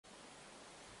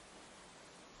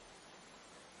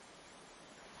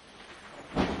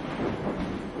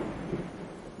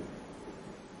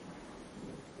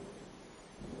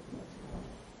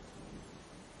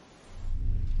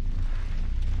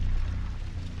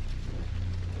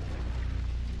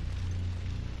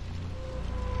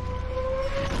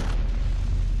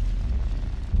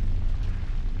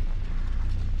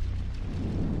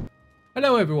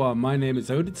Hello everyone, my name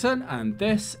is Odinson and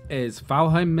this is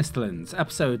Valheim Mistlands,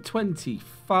 episode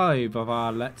 25 of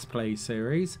our Let's Play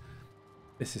series.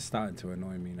 This is starting to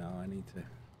annoy me now. I need to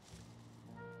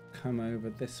come over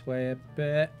this way a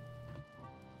bit.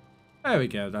 There we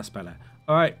go, that's better.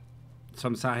 Alright, so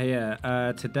I'm sat here.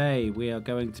 Today we are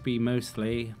going to be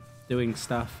mostly doing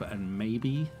stuff and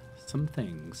maybe some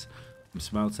things. I'm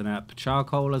smelting up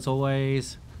charcoal as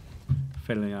always,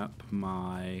 filling up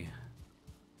my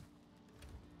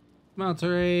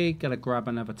smeltery. Gonna grab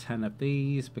another 10 of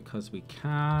these because we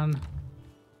can.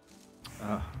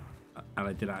 And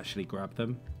I did actually grab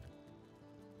them.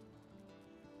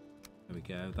 There we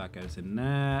go, that goes in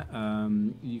there.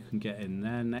 You can get in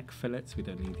there, neck fillets, we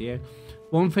don't need you.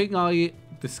 One thing I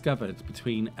discovered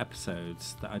between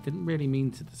episodes that I didn't really mean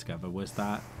to discover was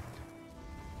that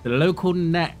the local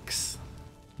necks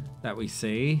that we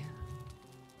see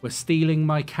were stealing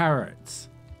my carrots.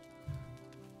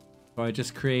 So I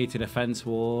just created a fence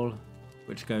wall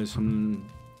which goes from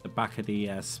the back of the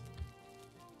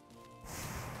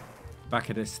back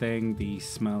of this thing, the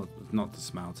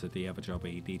other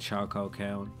jobby, the charcoal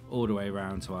kiln, all the way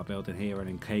around to our building here, and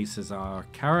encases our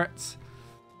carrots.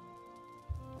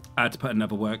 I had to put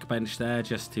another workbench there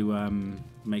just to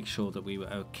make sure that we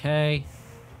were okay.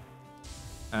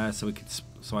 So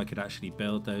I could actually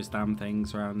build those damn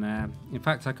things around there. In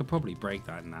fact, I could probably break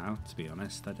that now, to be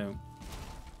honest. I don't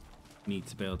need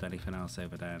to build anything else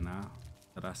over there now,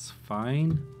 so that's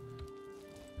fine.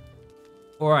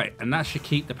 All right, and that should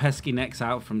keep the pesky necks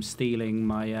out from stealing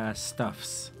my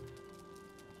stuffs.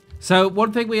 So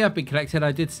one thing we have been collecting,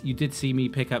 you did see me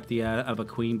pick up the other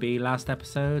queen bee last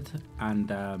episode,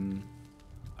 and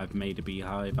I've made a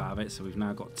beehive out of it, so we've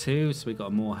now got 2, so we've got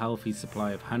a more healthy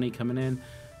supply of honey coming in.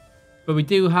 But we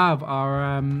do have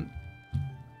our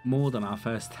more than our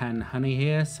first 10 honey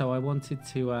here, so I wanted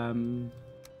to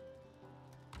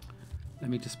let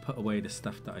me just put away the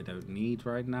stuff that I don't need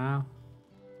right now.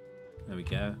 There we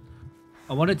go.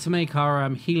 I wanted to make our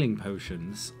healing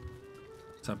potions,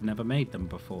 so I've never made them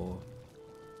before.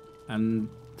 And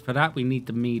for that we need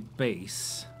the mead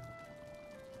base.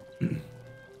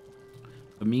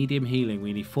 For medium healing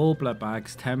we need 4 blood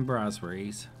bags, 10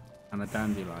 raspberries, and a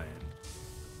dandelion.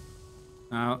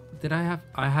 Now,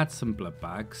 I had some blood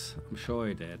bags. I'm sure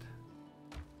I did.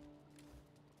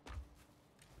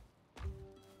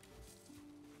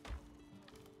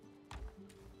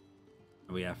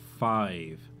 We have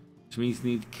 5, which means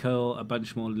we need to kill a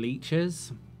bunch more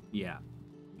leeches. Yeah,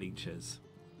 leeches.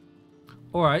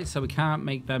 Alright, so we can't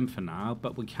make them for now,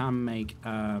 but we can make...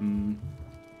 So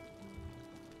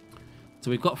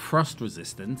we've got frost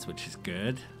resistance, which is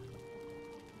good.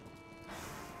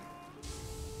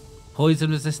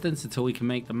 Poison resistance until we can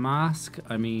make the mask.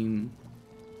 I mean,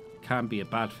 can't be a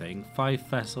bad thing. 5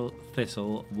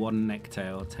 thistle, 1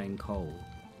 necktail, 10 coal.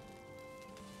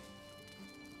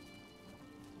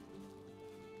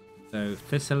 So,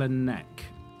 thistle and neck.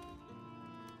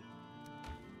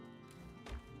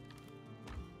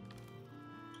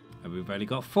 And we've only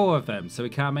got 4 of them, so we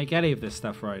can't make any of this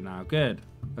stuff right now. Good.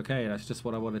 Okay, that's just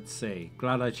what I wanted to see.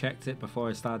 Glad I checked it before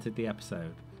I started the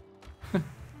episode.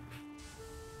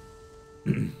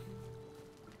 And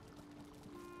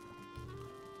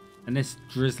this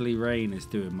drizzly rain is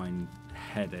doing my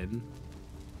head in.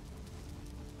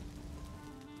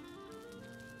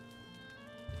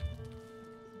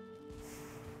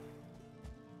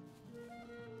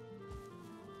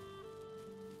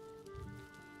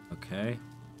 Okay.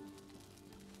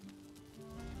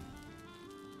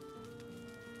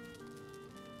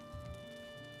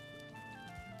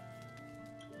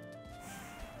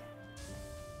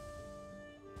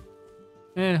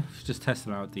 Yeah, just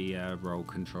testing out the roll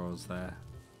controls there.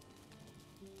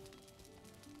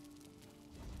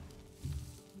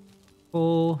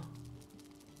 4.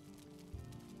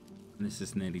 And this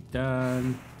is nearly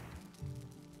done.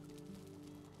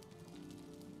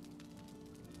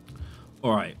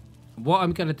 Alright, what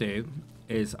I'm going to do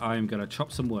is I'm going to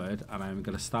chop some wood and I'm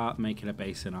going to start making a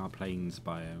base in our plains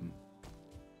biome.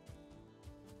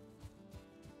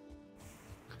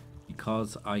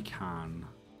 Because I can.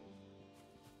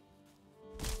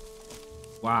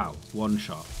 Wow, 1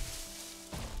 shot.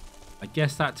 I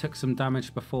guess that took some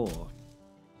damage before.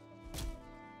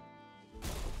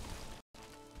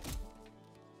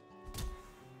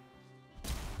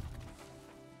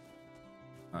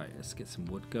 Alright, let's get some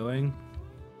wood going.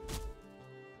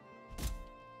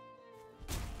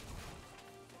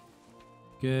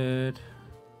 Good.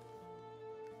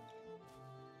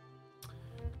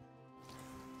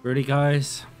 Ready,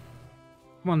 guys?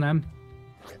 Come on, then.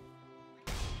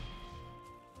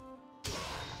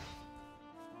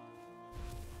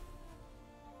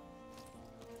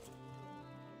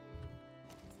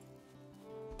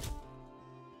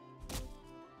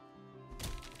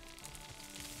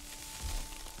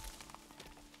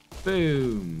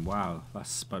 Boom! Wow, that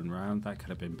spun round. That could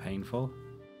have been painful.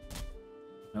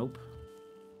 Nope.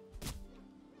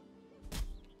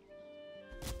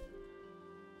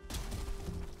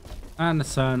 And the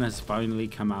sun has finally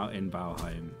come out in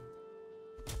Valheim.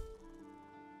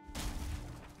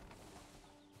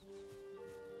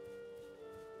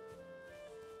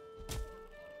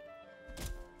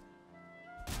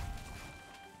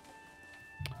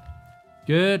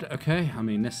 Good, okay. I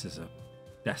mean, this is a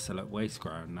desolate waste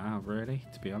ground now, really,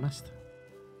 to be honest.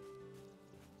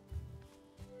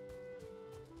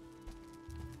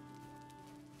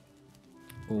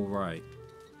 All right.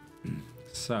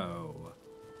 So,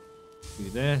 do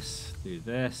this, do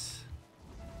this.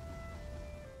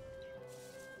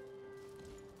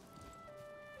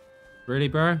 Really,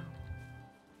 bro?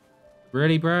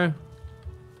 Really, bro?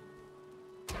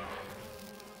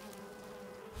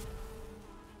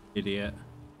 Idiot.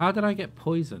 How did I get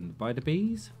poisoned? By the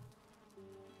bees?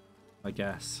 I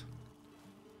guess.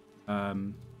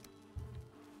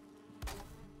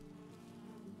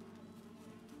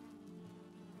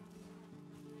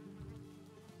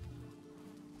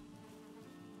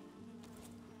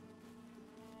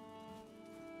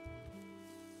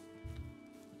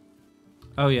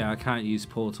 Oh yeah, I can't use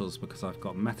portals because I've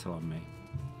got metal on me.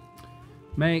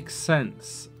 Makes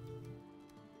sense.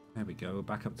 There we go, we're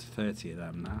back up to 30 of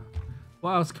them now.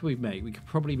 What else could we make? We could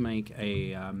probably make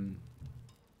a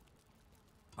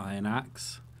iron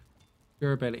axe.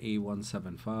 Durability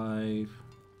 175.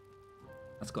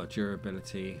 That's got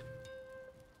durability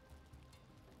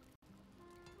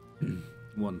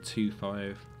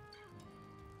 125.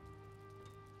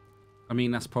 I mean,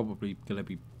 that's probably going to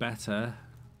be better.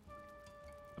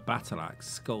 A battle axe,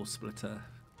 skull splitter.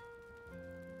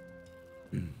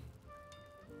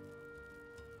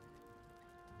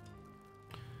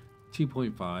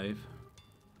 2.5. And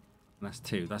that's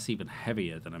 2. That's even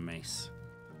heavier than a mace.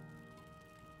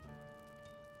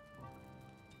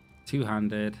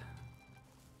 Two-handed.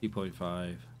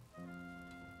 2.5.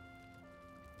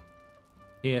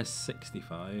 Here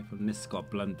 65. And this has got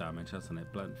blunt damage, hasn't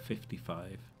it? Blunt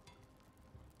 55.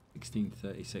 16 to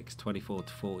 36. 24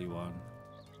 to 41.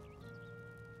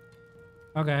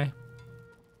 Okay.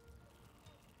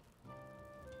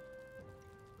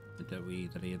 Don't we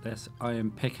either need this?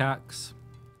 Iron pickaxe.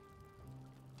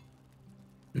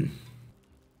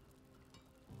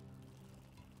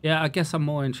 Yeah, I guess I'm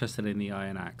more interested in the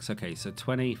iron axe. Okay, so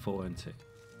 24 and 2.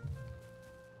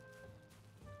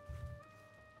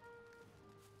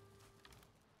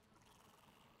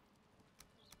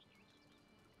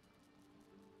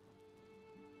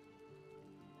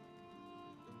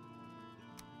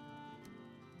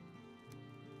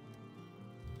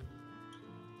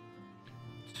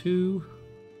 Two.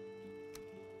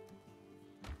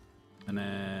 And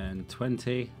then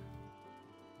 20.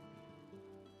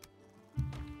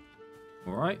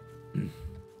 All right.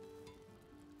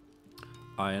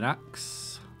 Iron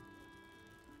axe.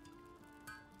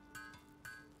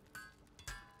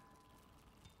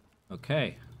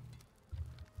 Okay.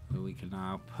 So we can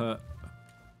now put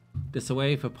this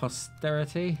away for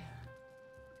posterity.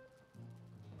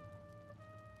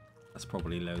 That's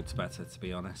probably loads better, to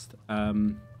be honest.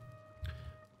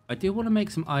 I do want to make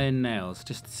some iron nails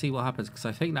just to see what happens, because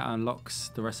I think that unlocks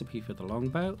the recipe for the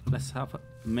longbow. Let's have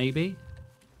maybe.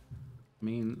 I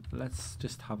mean, let's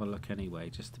just have a look anyway,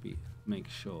 just to make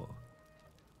sure.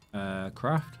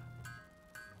 Craft.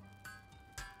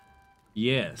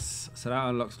 Yes, so that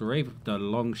unlocks the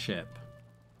longship.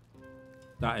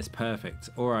 That is perfect.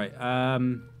 All right.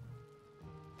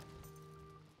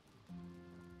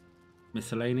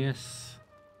 Miscellaneous.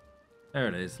 There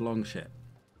it is, longship.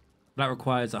 That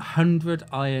requires 100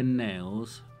 iron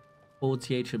nails,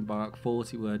 40 ancient bark,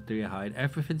 40 wood, 3 hide.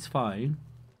 Everything's fine.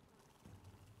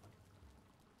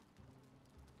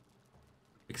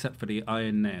 Except for the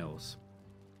iron nails.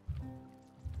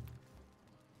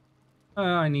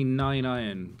 I need 9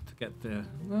 iron to get the...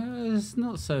 Well, it's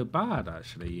not so bad,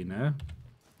 actually, you know.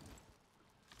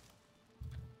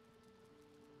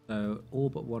 So, all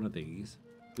but one of these.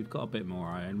 We've got a bit more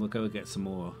iron. We'll go and get some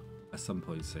more at some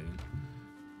point soon.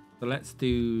 So let's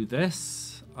do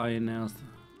this. Iron nails.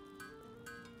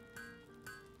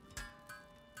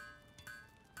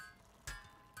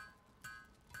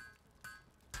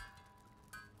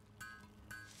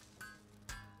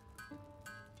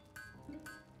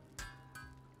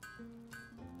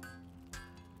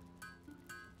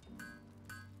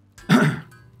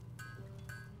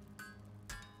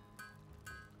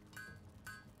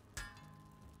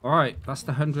 Alright, that's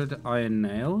the 100 iron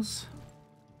nails.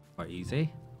 Quite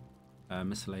easy.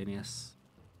 Miscellaneous.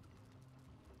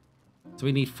 So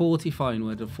we need 40 fine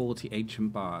wood and 40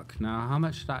 ancient bark. Now, how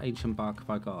much of that ancient bark have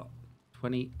I got?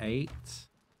 28.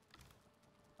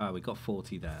 Oh, we got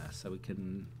 40 there, so we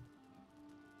can...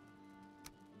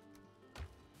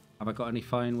 Have I got any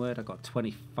fine wood? I got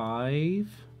 25.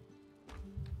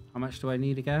 How much do I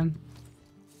need again?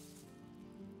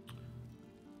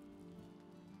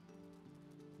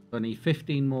 So I need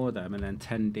 15 more of them and then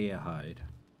 10 deer hide.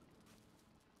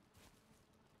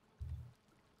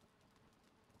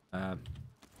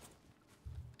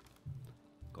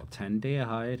 Got 10 deer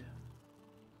hide.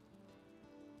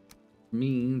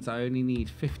 Means I only need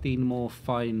 15 more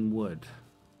fine wood.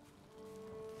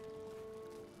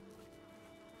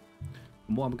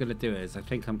 And what I'm going to do is, I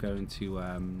think I'm going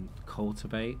to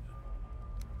cultivate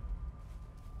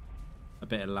a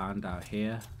bit of land out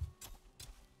here.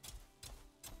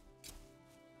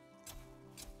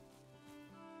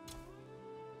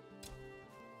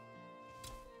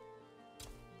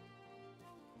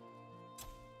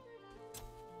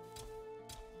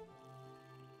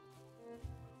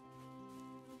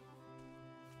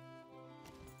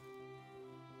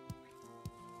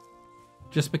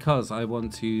 Just because I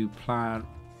want to plant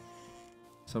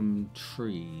some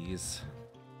trees.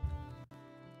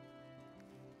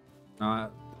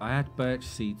 Now, I had birch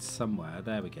seeds somewhere.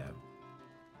 There we go.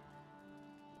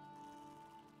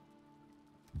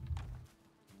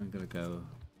 I'm going to go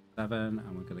 7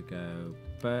 and we're going to go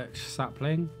birch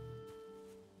sapling.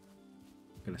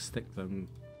 I'm going to stick them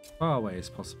far away as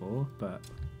possible, but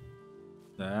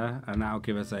there. And that'll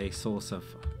give us a source of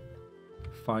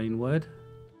fine wood.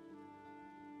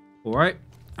 Alright,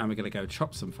 and we're going to go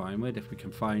chop some fine wood if we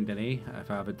can find any,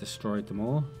 if I haven't destroyed them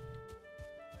all.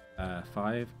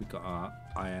 5, we've got our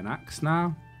iron axe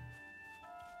now.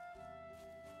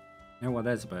 Oh, well,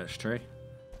 there's a birch tree.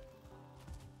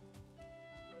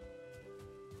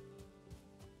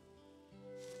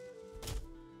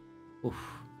 Oof,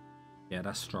 yeah,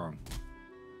 that's strong.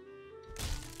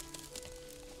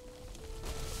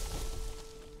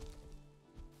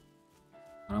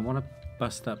 And I want to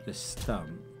bust up this stump.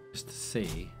 Just to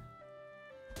see.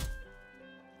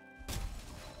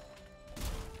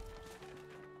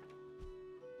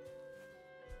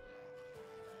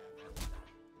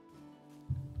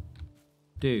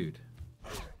 Dude.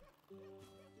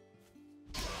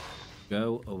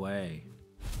 Go away.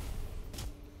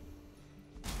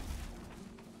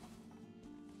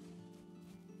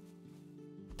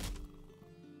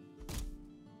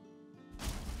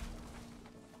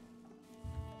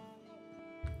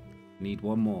 Need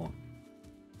one more.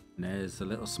 And there's a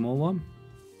little small one.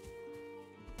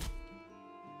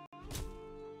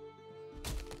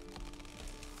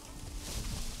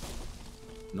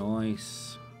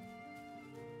 Nice.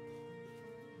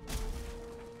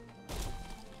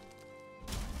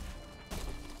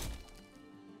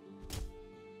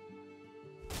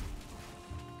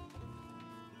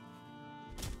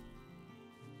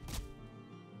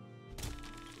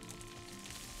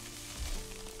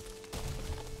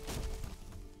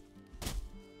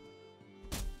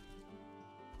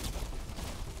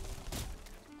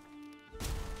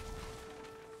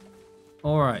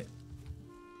 Alright,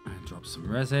 and drop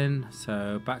some resin.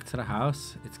 So back to the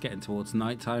house. It's getting towards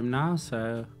nighttime now,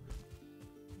 so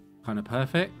kind of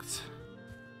perfect.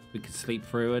 We can sleep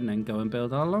through and then go and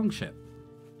build our longship.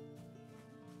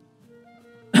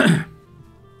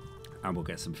 And we'll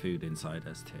get some food inside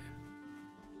us too.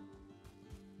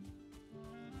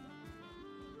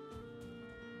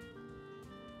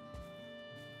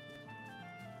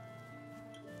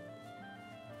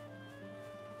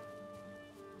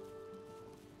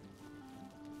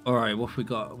 Alright, what have we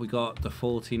got? We got the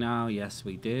 40 now. Yes,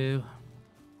 we do.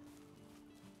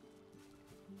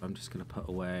 I'm just going to put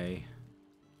away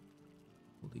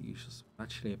all the usual...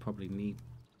 Actually, I probably need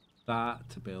that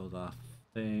to build our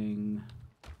thing.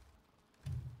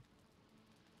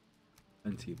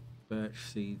 Plenty of birch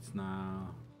seeds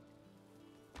now.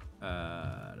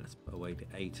 Let's put away the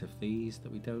 8 of these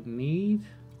that we don't need.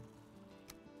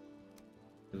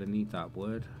 Gonna need that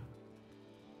wood.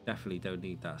 Definitely don't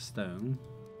need that stone.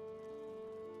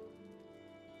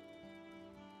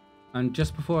 And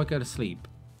just before I go to sleep,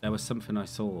 there was something I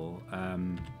saw.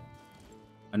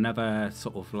 Another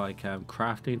sort of like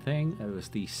crafting thing. It was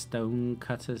the stone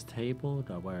cutter's table.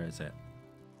 No, where is it?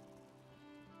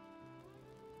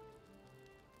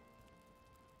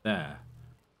 There.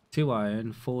 2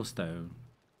 iron, 4 stone,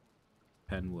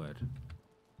 10 wood.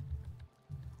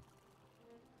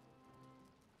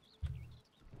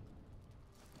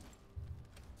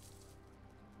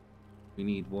 We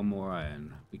need 1 more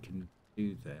iron. We can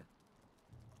do this.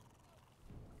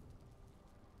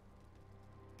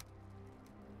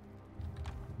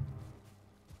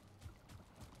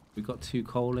 We got 2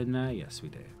 coal in there? Yes, we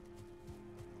do.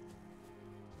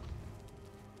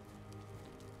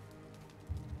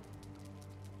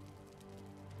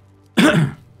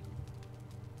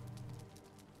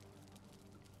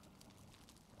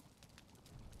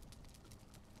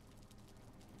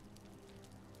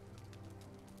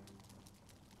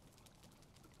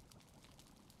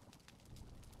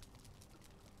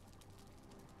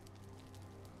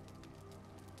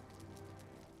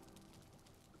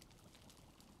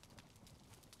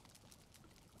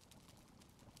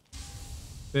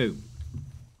 Boom.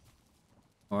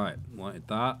 Alright, wanted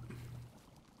that.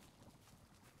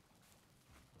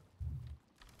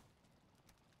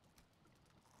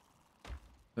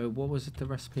 So what was it, the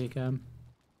recipe again?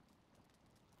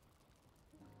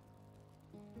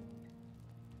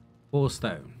 4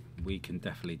 stone. We can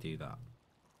definitely do that.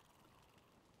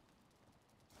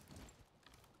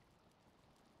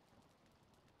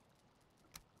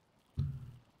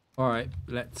 Alright,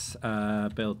 let's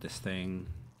build this thing.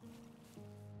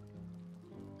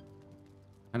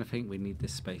 I think we need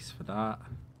this space for that. I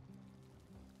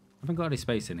haven't got any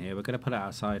space in here. We're going to put it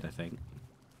outside, I think.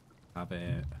 Have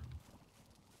it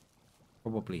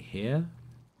probably here.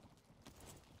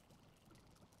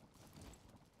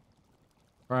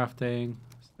 Crafting,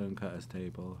 stonecutter's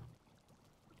table.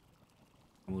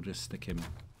 And we'll just stick him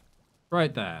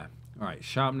right there. Alright,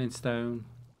 sharpening stone.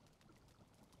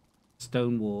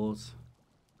 Stone walls.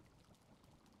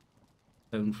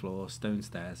 Stone floor, stone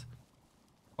stairs.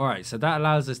 Alright, so that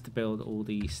allows us to build all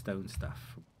the stone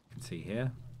stuff. You can see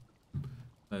here.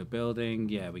 So building,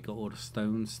 yeah, we got all the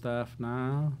stone stuff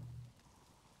now.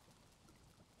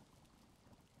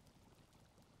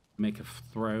 Make a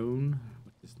throne,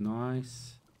 which is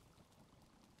nice.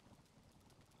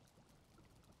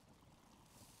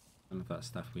 None of that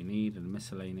stuff we need, and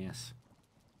miscellaneous.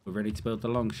 We're ready to build the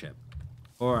longship.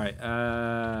 Alright,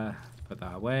 put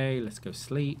that away. Let's go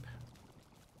sleep.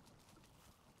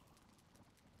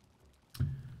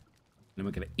 Then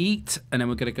we're going to eat, and then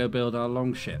we're going to go build our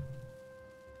longship.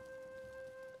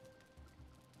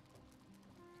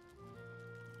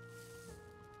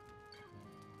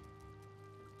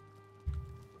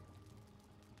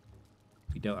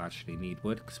 We don't actually need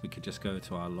wood, because we could just go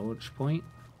to our launch point.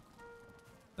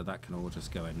 So that can all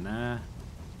just go in there.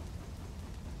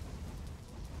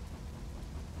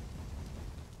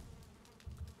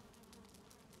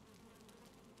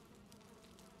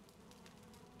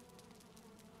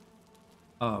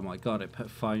 Oh my god, it put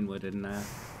fine wood in there.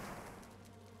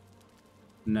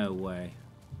 No way.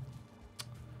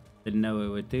 Didn't know it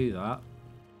would do that.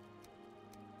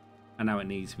 And now it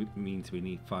means we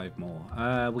need 5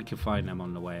 more. We can find them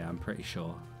on the way, I'm pretty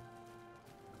sure.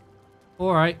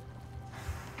 Alright.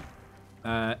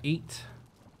 Eat.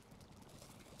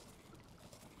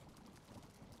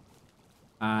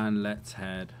 And let's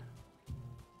head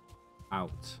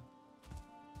out.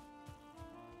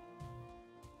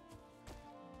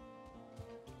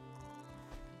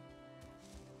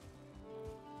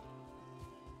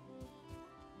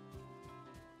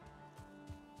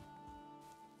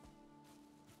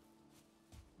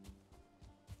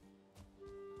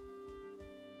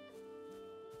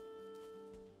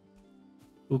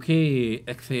 Okay,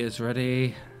 Ichthy is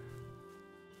ready.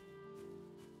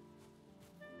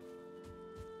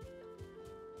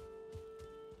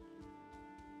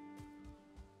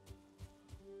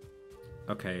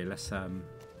 Okay, let's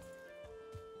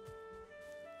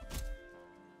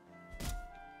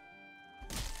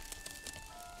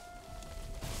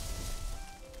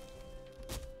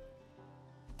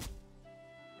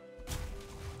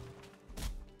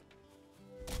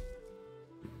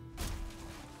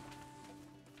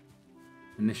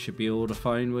And this should be all the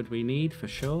fine wood we need for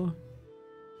sure.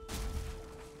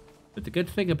 But the good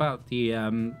thing about the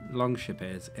Longship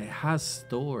is it has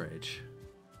storage.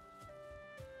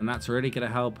 And that's really going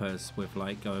to help us with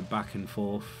like going back and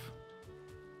forth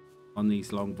on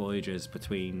these long voyages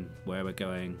between where we're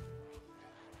going.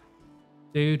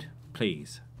 Dude,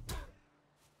 please.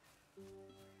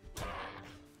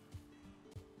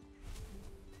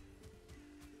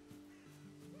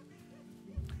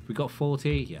 We got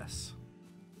 40? Yes.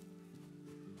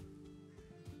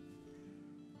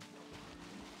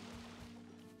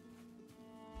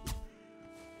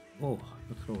 Oh,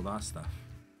 look at all that stuff.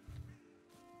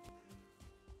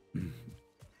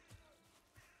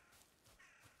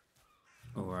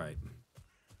 All right.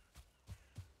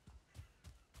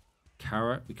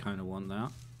 Carrot, we kind of want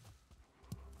that.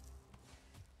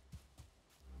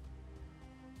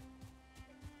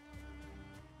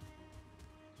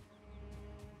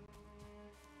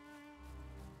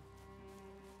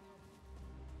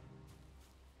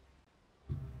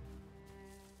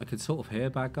 I can sort of hear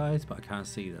bad guys, but I can't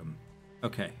see them.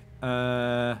 Okay.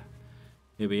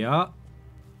 Here we are.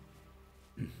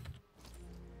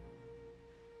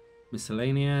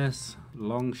 Miscellaneous.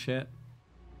 Longship.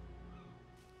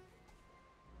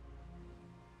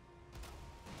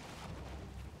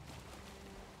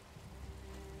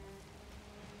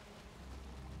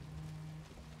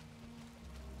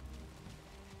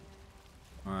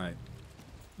 Alright.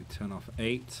 We turn off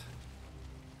 8.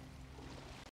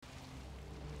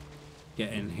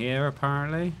 Get in here,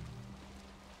 apparently.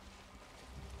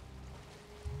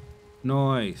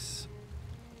 Nice.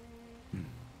 And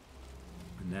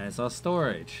there's our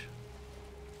storage.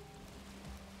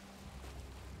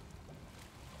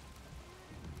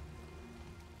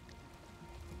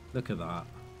 Look at that.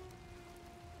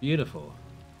 Beautiful.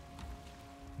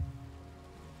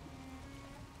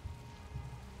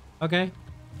 Okay.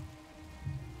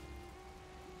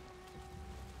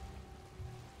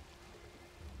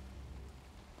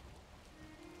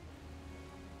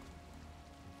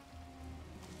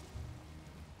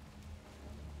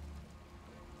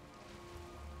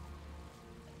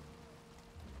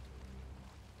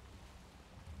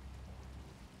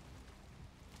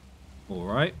 All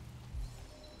right.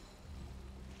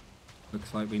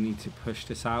 Looks like we need to push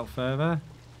this out further.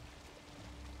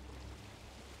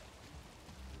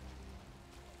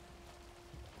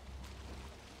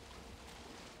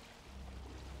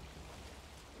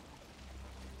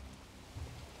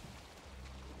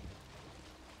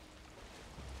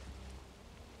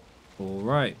 All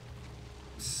right.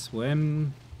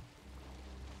 Swim.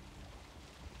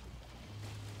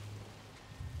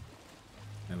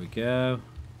 There we go.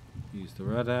 Use the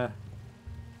rudder.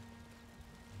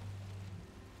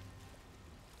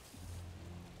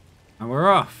 And we're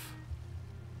off.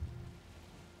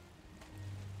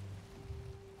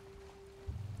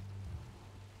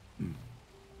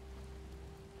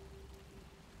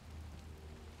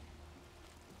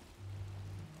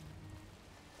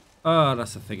 Oh,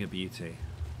 that's a thing of beauty.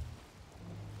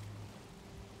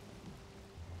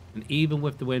 And even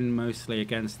with the wind mostly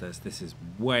against us, this is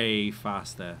way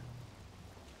faster.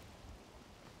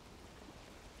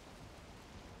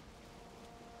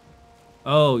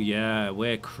 Oh yeah,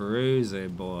 we're cruising,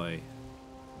 boy.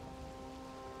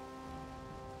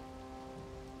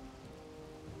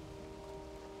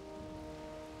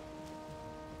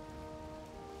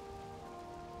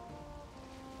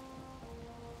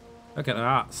 Look at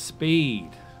that speed.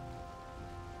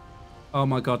 Oh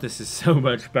my god, this is so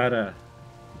much better.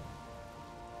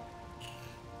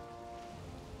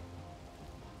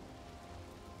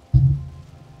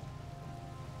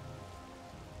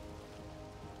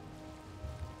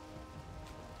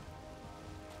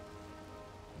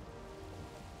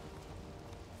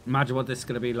 Imagine what this is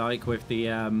going to be like with the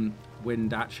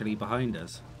wind actually behind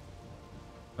us.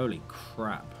 Holy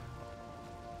crap.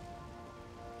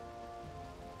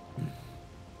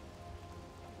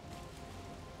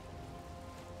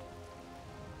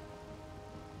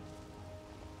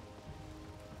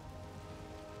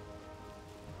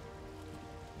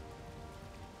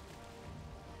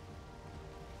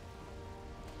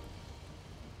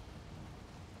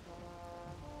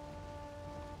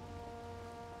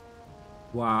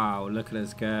 Wow, look at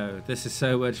us go. This is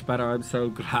so much better. I'm so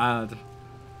glad.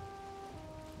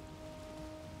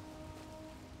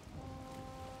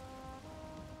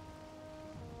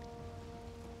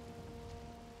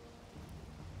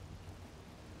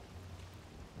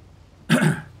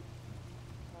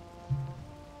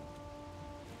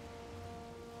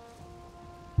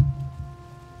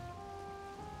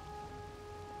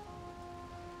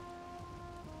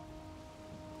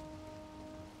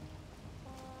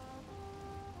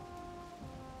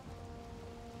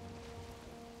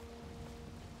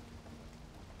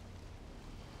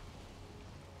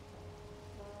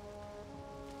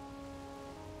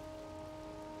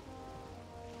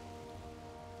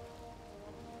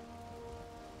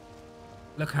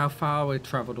 Look how far we've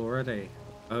travelled already.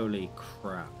 Holy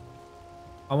crap.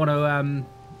 I want to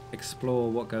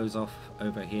explore what goes off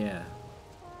over here.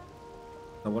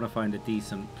 I want to find a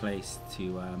decent place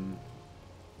to...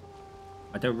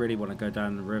 I don't really want to go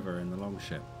down the river in the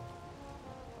Longship.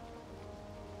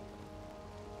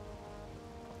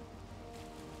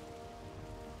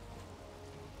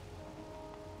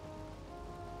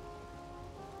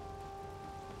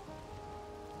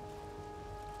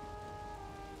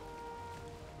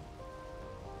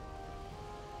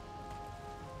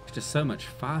 Just so much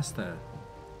faster.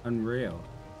 Unreal.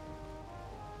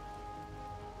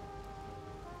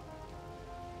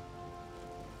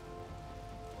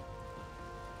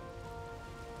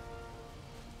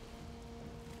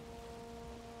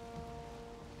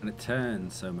 And it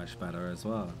turns so much better as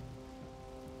well.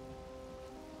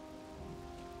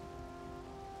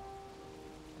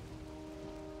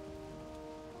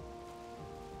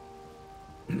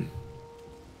 The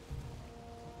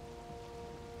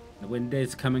wind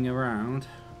is coming around.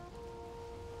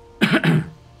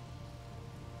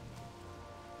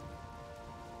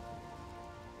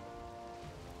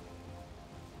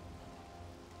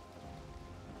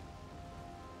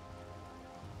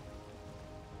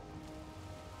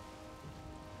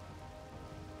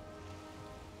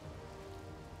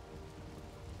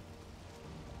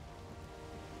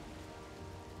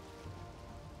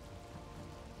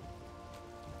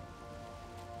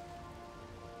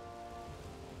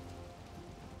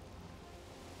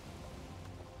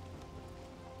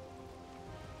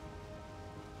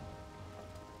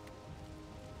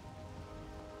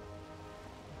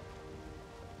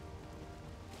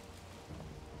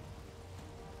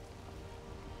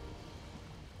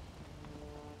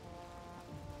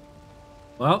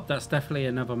 Well, that's definitely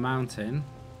another mountain.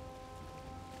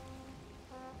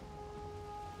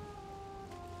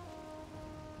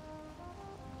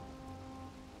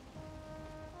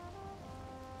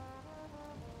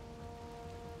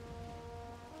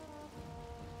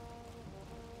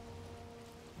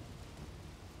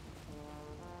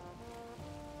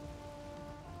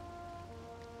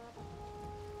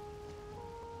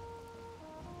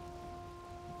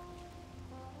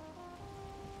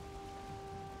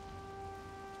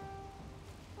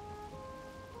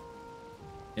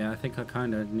 Yeah, I think I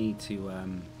kind of need to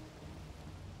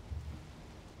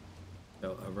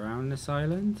go around this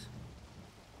island.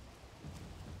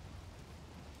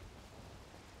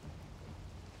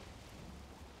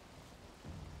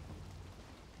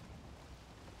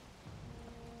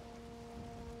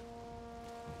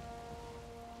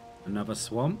 Another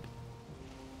swamp.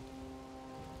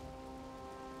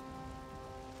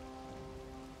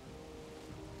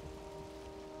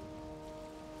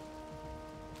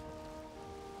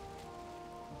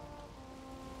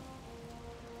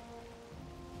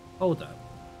 Hold up.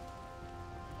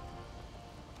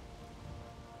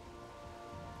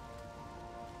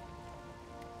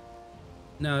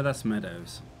 No, that's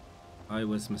meadows. I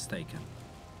was mistaken.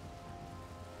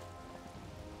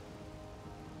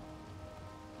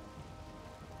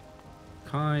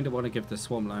 Kind of want to give the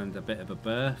swampland a bit of a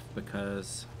berth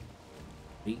because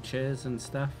beaches and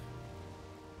stuff.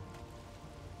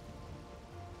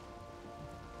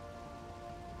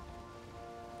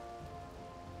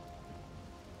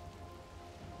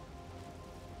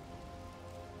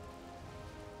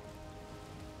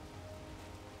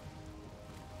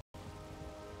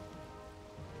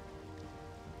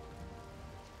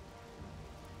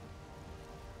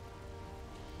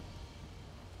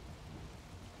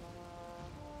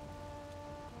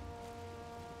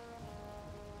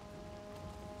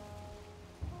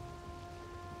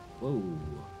 Whoa,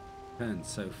 turns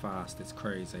so fast, it's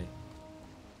crazy.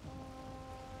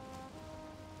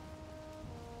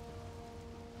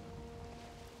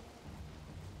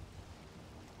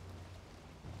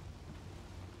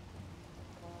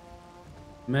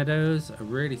 Meadows, a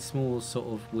really small sort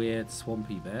of weird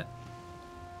swampy bit.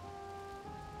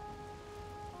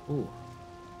 Oh,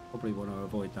 probably want to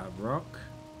avoid that rock.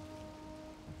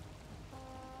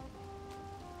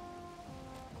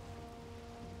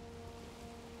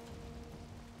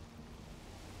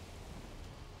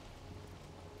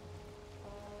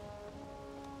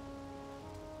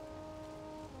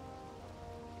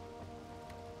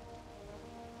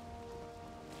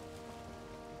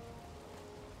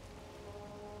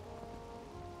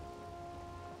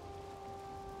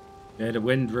 Yeah, the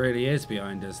wind really is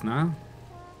behind us now.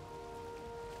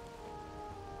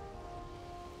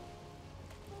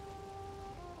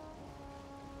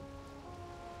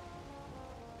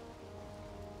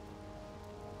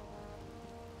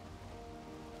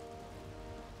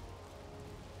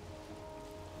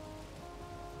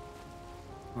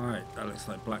 Alright, that looks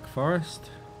like Black Forest.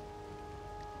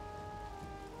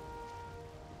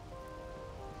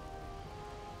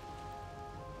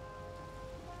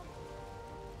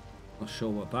 Not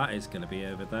sure what that is going to be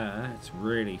over there. It's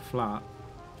really flat.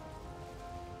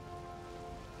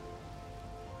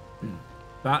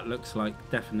 That looks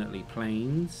like definitely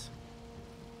plains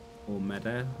or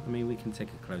meadow. I mean, we can take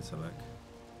a closer look.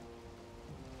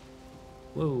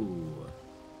 Whoa.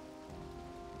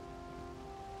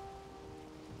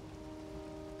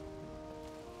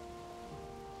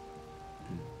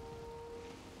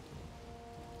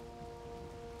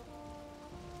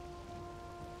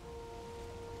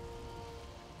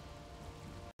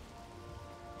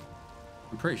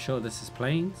 I'm pretty sure this is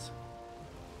plains.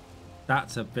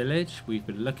 That's a village. We've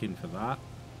been looking for that.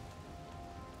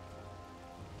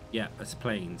 Yeah, it's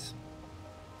plains.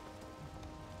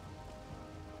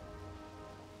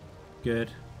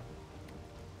 Good.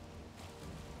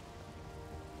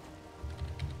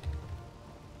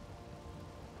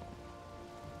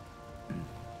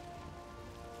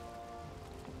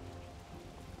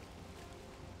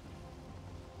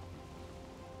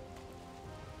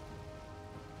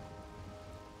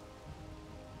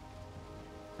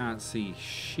 Can't see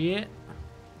shit.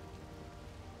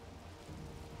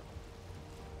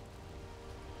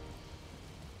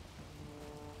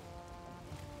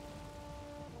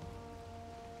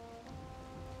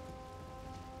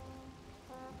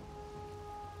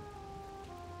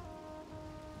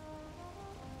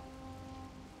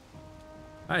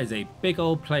 That is a big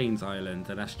old plains island,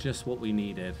 and that's just what we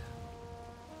needed.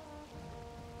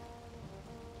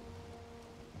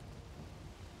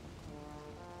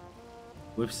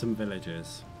 With some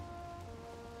villagers.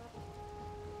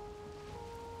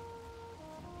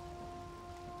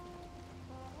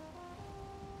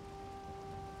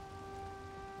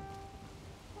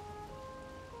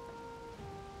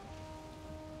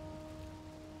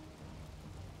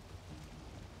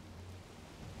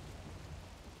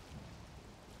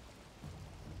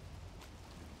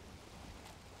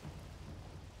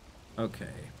 Okay.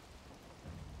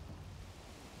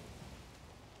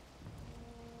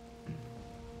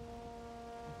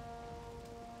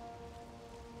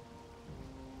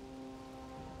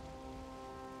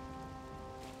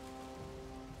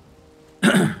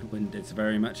 Wind is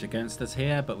very much against us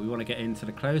here, but we want to get into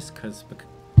the close because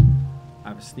I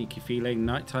have a sneaky feeling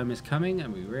nighttime is coming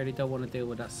and we really don't want to deal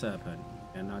with that serpent.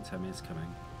 Yeah, nighttime is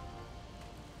coming.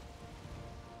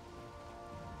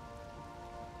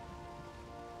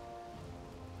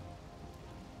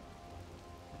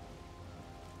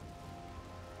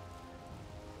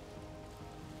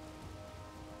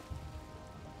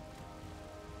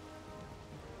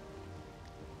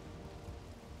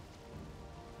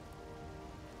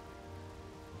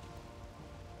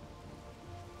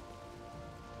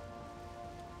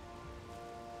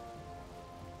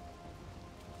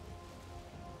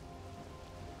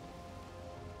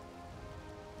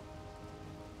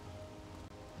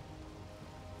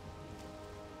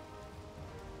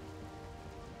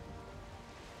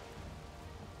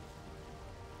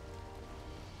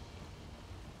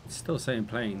 It's still saying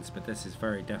plains, but this is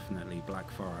very definitely Black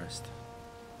Forest.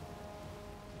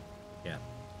 Yeah.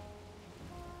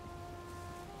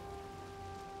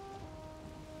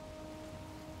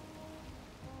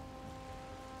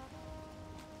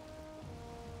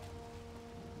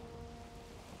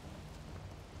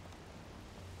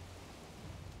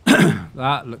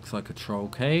 That looks like a troll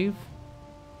cave.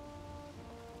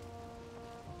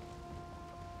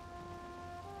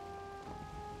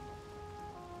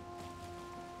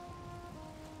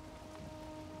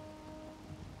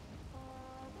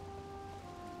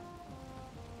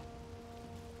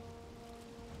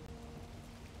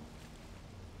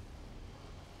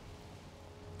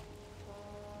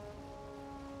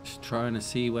 Just trying to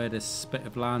see where this bit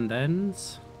of land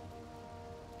ends.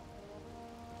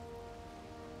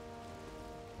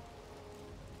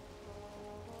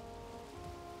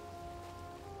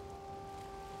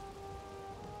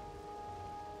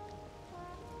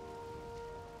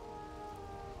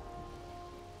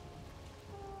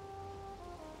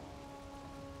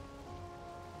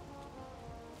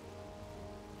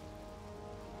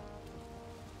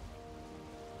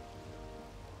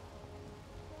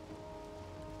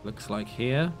 Looks like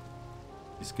here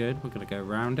is good. We're going to go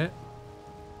around it.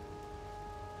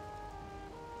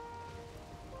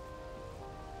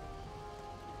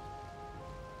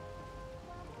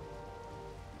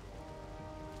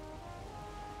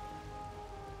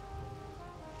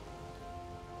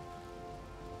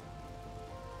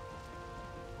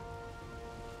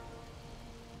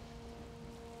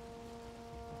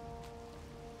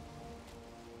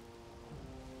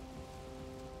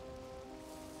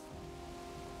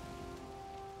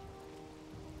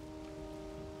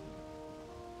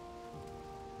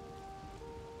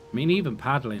 I mean, even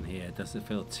paddling here doesn't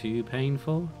feel too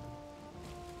painful.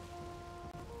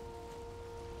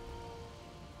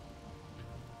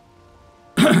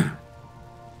 We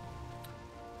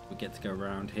get to go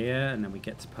around here, and then we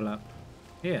get to pull up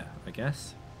here, I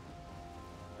guess.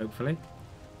 Hopefully.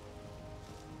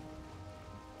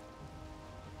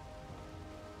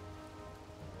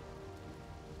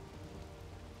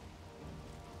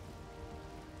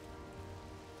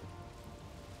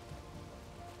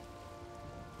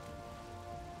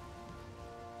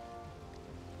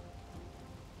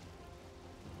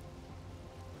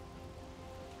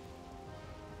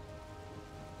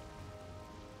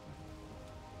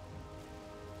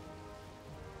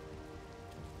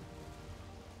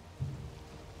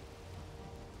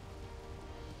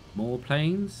 more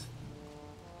planes.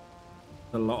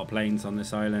 A lot of planes on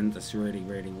this island. That's really,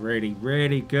 really, really,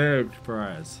 really good for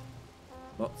us.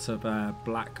 Lots of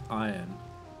black iron.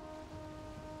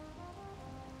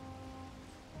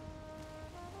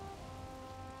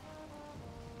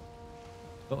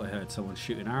 Thought I heard someone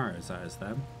shooting arrows at us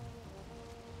then.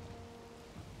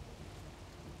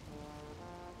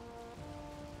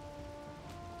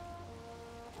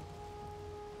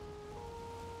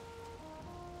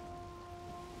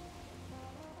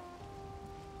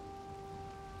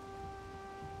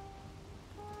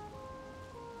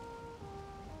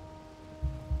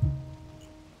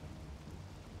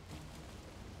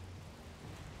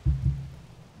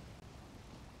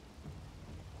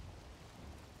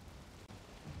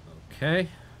 Okay.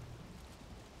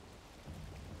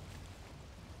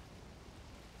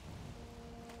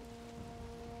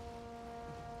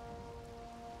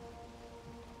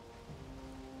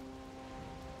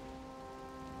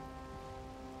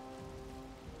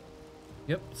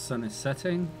 Yep, sun is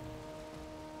setting.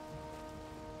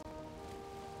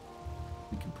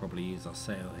 We can probably use our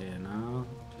sail here now,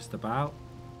 just about.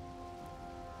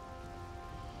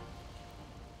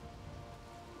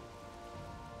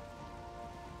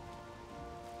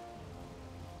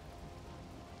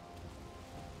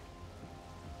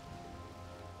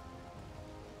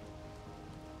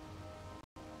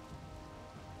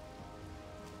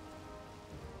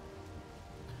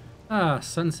 Ah,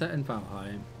 sunset in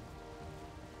Valheim.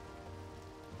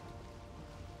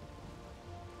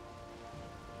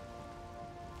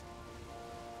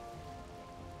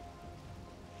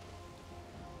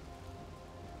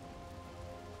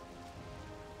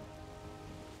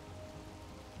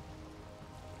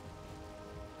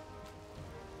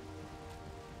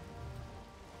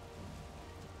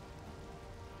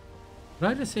 Did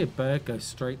I just see a bird go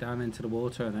straight down into the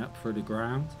water and up through the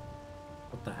ground?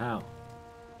 What the hell?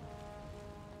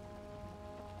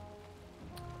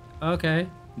 Okay,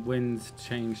 winds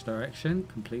changed direction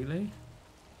completely.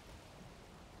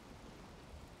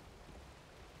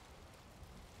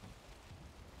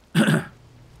 That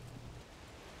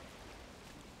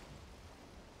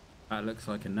looks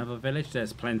like another village.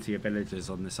 There's plenty of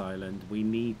villages on this island. We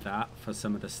need that for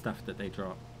some of the stuff that they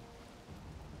drop.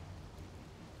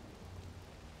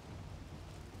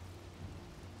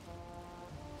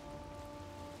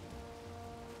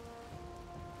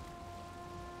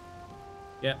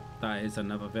 Yep, that is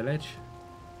another village.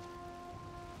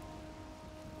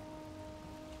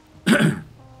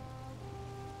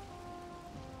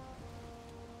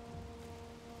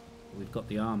 We've got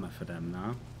the armor for them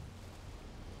now.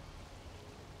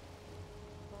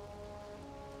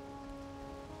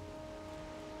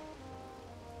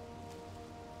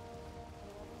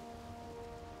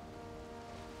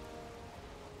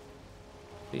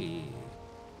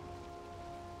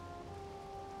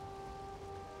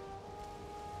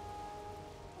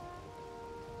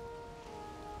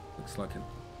 Looks like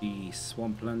the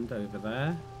swampland over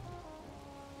there.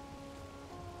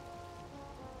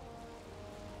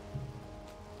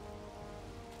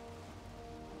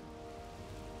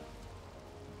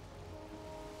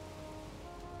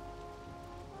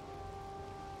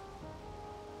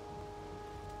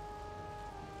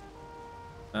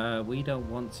 We don't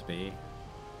want to be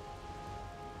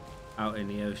out in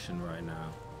the ocean right now.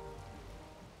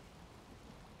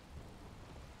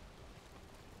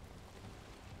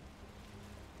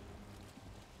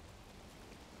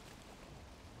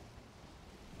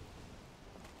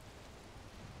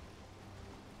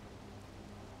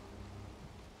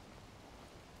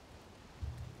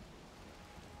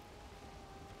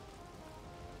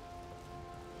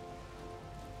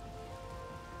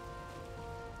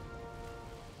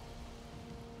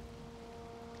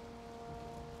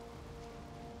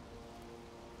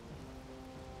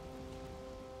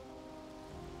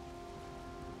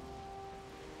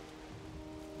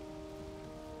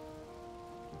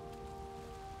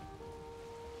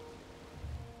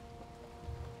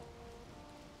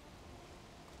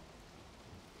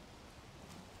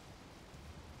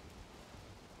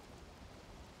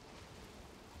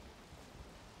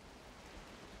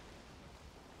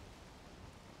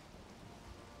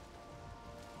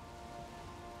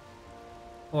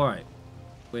 Alright,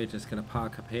 we're just going to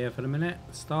park up here for the minute.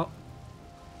 Stop.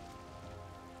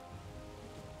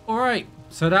 Alright,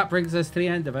 so that brings us to the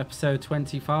end of episode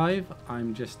 25.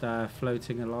 I'm just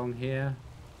floating along here.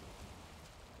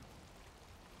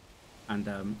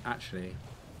 And actually,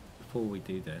 before we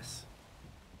do this,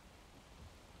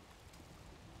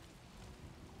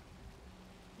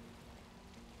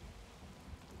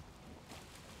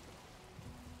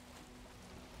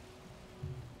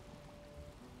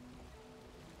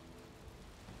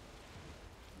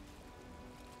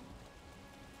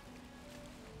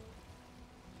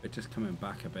 We're just coming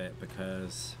back a bit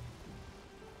because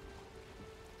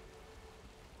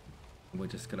we're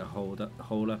just gonna hold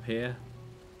up here.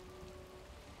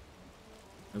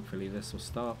 Hopefully this will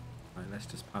stop. Right, let's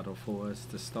just paddle forwards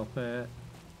to stop it.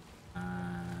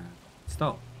 And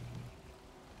stop.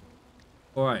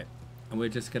 Alright, and we're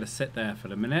just gonna sit there for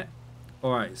a minute.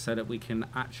 Alright, so that we can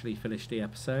actually finish the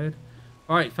episode.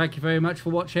 Alright, thank you very much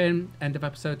for watching. End of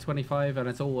episode 25, and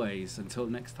as always, until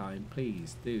next time,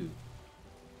 please do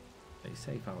stay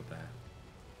safe out there.